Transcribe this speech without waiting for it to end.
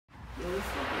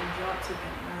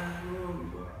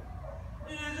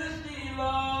Isn't she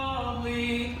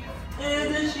lovely?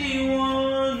 Isn't she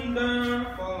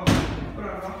wonderful?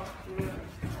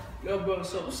 Yo, bro,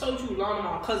 so what's up with you lying to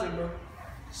my cousin, bro?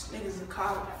 This nigga's a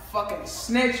fucking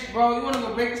snitch, bro. You wanna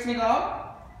go break this nigga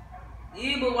up?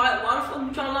 Yeah, but why the fuck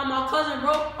you trying to lie to my cousin,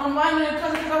 bro? I'm lying to your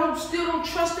cousin because I still don't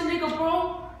trust the nigga,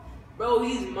 bro. Bro,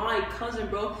 he's my cousin,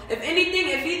 bro. If anything,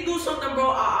 if he do something,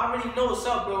 bro, I already know what's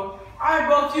up, bro. Alright,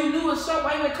 bro, if you knew what's up,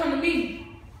 why you ain't come to me?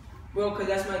 Bro, cause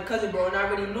that's my cousin, bro, and I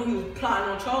already knew he was plotting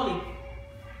on Charlie.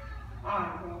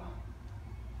 Alright, bro.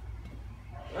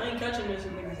 I ain't catching this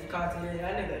nigga's in car today.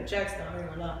 That nigga Jackson, I ain't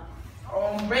gonna lie.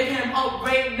 Oh, I'm breaking him up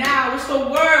right now. What's the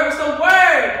word? What's the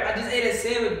word? I just ate a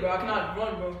sandwich, bro. I cannot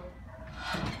run, bro.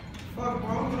 Fuck,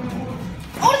 bro.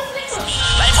 Oh, this nigga!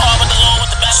 Life hard with the Lord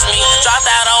with the best of me. Dropped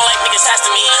out, I don't like niggas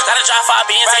testing me. Gotta drop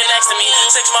 5 being right next to me.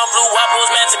 6 month blue, what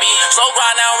was meant to be. Slow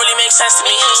grind now really makes sense to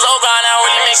me. Slow grind now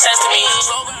really makes sense to me.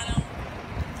 Slow grind now.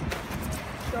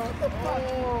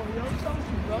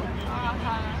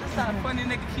 That's that funny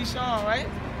nigga Keyshawn, right?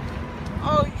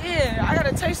 Oh yeah, I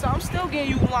gotta tell you something. I'm still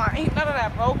getting you line. Ain't none of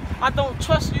that, bro. I don't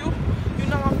trust you. You're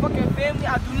not my fucking family.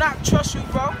 I do not trust you,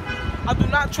 bro. I do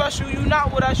not trust you. You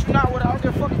not with us. You not with us. I don't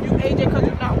give a fuck if you AJ because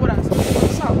you're not with us.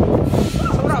 What's up?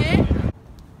 So what up? Yeah?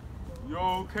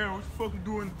 Yo, Karen, what the fuck you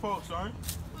doing in the park, son?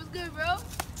 What's good, bro?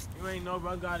 You ain't know,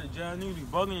 bro. I got in jail. Nigga be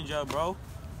bugging in jail, bro.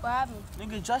 What happened?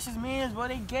 Nigga, just his mans, bro.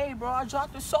 They gay, bro. I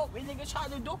dropped the soap. They nigga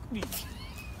tried to duke me.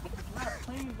 Not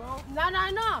clean, bro. Nah.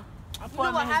 I You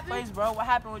know what happened? Place, bro. What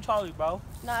happened with Charlie, bro?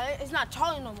 Nah, it's not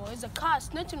Charlie no more. It's a cop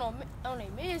snitching on their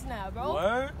mans now, bro.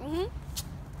 Word? Mm-hmm.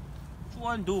 What you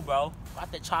wanna do, bro?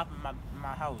 Got the chop in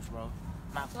my house, bro.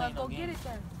 Not So playing let's go no get game. it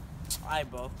then. Alright,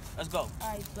 bro. Let's go.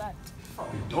 Alright, black.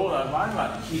 Hold up, I ain't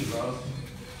got the key, bro. Oh,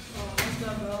 what's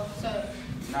up, bro? So,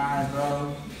 Nah,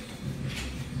 bro.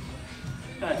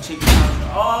 Got chicken.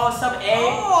 Oh, what's up, A?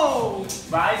 Oh!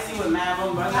 Bro, I see what man,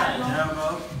 bro. I got in jail,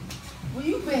 bro. where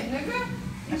you been, nigga?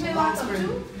 You been locked up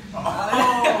too?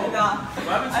 Oh, nah.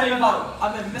 Bro, I've been telling you about.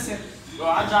 I've been missing. Bro,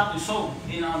 I dropped the soap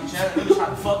in jail. Nigga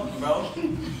trying to fuck me, bro.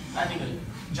 That nigga,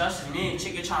 Justin, man,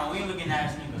 chicken China, we ain't looking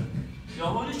ass nigga. Yo,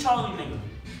 who this Charlie nigga?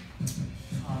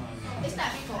 It's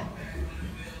not me, bro.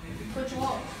 Put you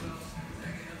on.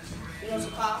 You know, it's a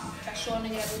cop. That short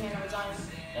nigga that be hanging out with Zion.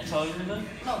 That Charlie nigga?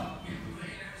 No.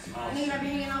 That nigga that be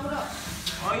hanging out with us.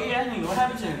 Oh yeah, that nigga. What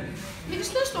happened to him? Nigga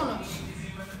snitched on us.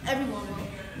 Everyone, bro.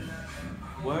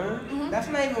 Word? Mm-hmm. That's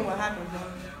not even what happened, bro.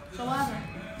 So what happened?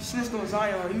 He snitched on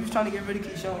Zion. He was trying to get rid of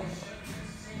Keyshawn. Mm.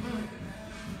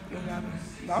 You know what happened?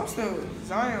 But I'm still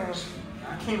Zion.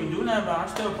 I can't even do nothing, but I'm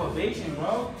still probation,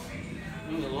 bro.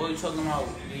 Nigga, Lloyd talking about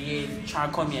trying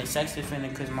to call me a sex offender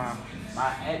because my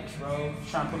ex, bro,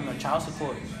 trying to put me on child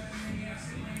support.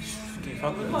 Can't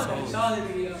fuck with him. Charlie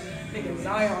nigga. Nigga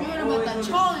Zion. You heard about that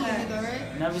Charlie nigga,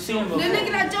 right? Never seen him The before.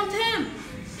 nigga that jumped him.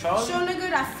 Charlie? Sure nigga,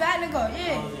 that fat nigga,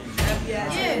 yeah.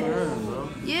 Yeah.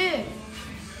 Yeah.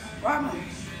 Right, man.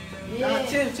 Yeah.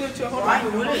 Chill. Hold on.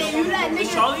 Yeah, you that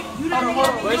nigga. Charlie? You that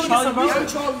nigga. Where's Charlie, bro?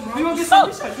 We gonna get some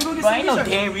research. We gonna get Bro, some ain't no research.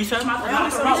 damn research. I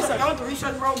want the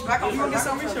research, bro. Back up. We gonna get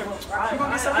some research. We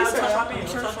gonna get some research.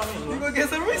 We gonna get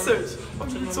some research. What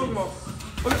you talking about?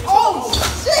 Oh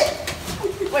shit!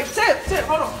 Wait, Tip.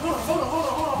 Hold on.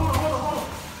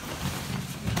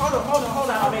 Hold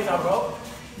on, bro.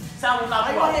 Sound what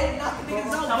I'm about. Knock the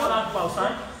niggas Sound out, what I'm about,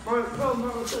 son. bro.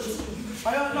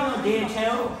 Damn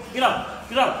tail. Get up.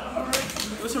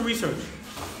 Do some research.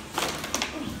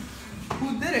 Who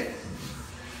did it?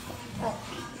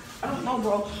 I don't know,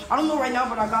 bro. I don't know right now,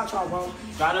 but I got y'all, bro.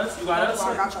 Got us? You got us?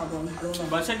 I got y'all, bro. I don't know.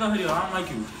 But check out video. I don't like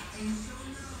you.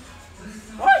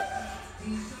 What?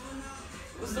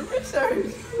 What's the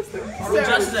research? Where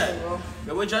Just is at?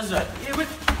 Yo, where Just is at? Yeah, but...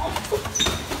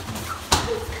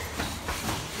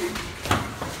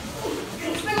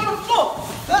 This nigga on the floor.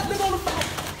 That nigga on the floor.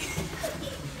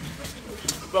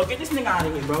 Bro, get this nigga out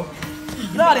of here, bro.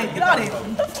 Get out of here.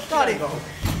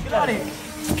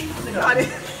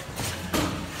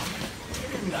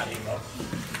 Bro.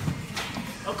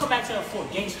 Don't come back to the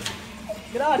fort, gangster.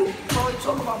 Get out of here. Bro, what you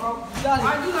talking about, bro? Get out of here.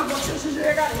 I ain't do nothing, bro. Shit. I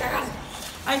got it.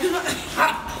 I ain't do nothing.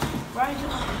 Bro, I ain't do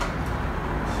nothing.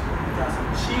 You got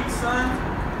some cheeks, son.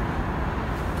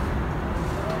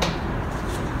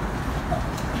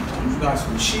 You got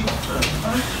some cheeks, son.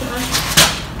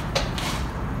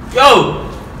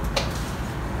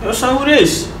 Yo, son, who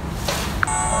this?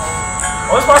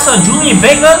 Oh, it's my son Julian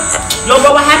Baker. Yo,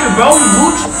 bro, what happened, bro? You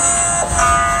gooch?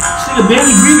 This nigga barely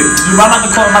breathing. Dude, I'm about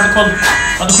to call English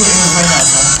right now,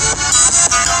 son.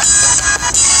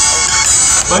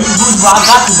 Bro, you gooch, bro. I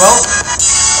got you, bro.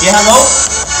 Yeah, hello?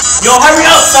 Yo, hurry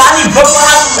up, son. I need bro.